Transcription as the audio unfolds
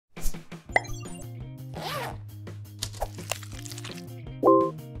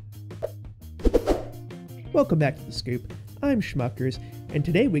Welcome back to The Scoop. I'm Schmuckers, and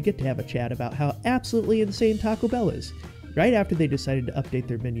today we get to have a chat about how absolutely insane Taco Bell is. Right after they decided to update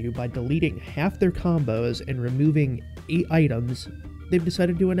their menu by deleting half their combos and removing 8 items, they've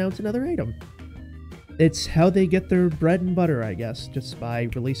decided to announce another item. It's how they get their bread and butter, I guess, just by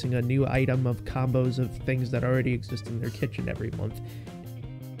releasing a new item of combos of things that already exist in their kitchen every month.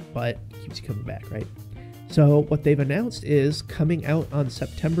 But it keeps coming back, right? So what they've announced is coming out on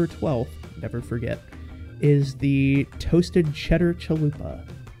September 12th, never forget, is the Toasted Cheddar Chalupa.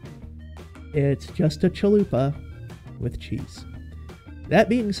 It's just a chalupa with cheese. That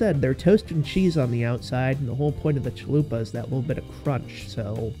being said, they're toasting cheese on the outside, and the whole point of the chalupa is that little bit of crunch,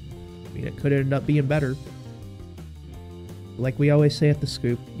 so, I mean, it could end up being better. Like we always say at The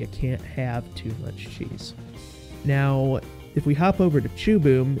Scoop, you can't have too much cheese. Now, if we hop over to Chew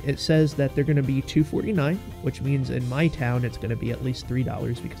Boom, it says that they're going to be $2.49, which means in my town it's going to be at least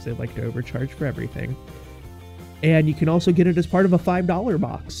 $3 because they like to overcharge for everything. And you can also get it as part of a $5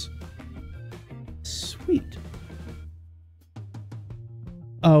 box. Sweet.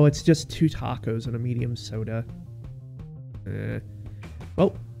 Oh, it's just 2 tacos and a medium soda.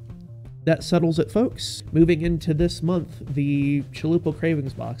 Well, that settles it, folks. Moving into this month, the Chalupa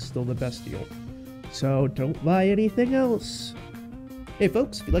Cravings box is still the best deal. So don't buy anything else. Hey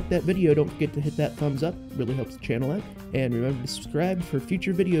folks, if you liked that video, don't forget to hit that thumbs up. It really helps the channel out. And remember to subscribe for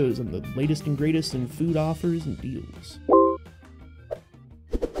future videos on the latest and greatest in food offers and deals.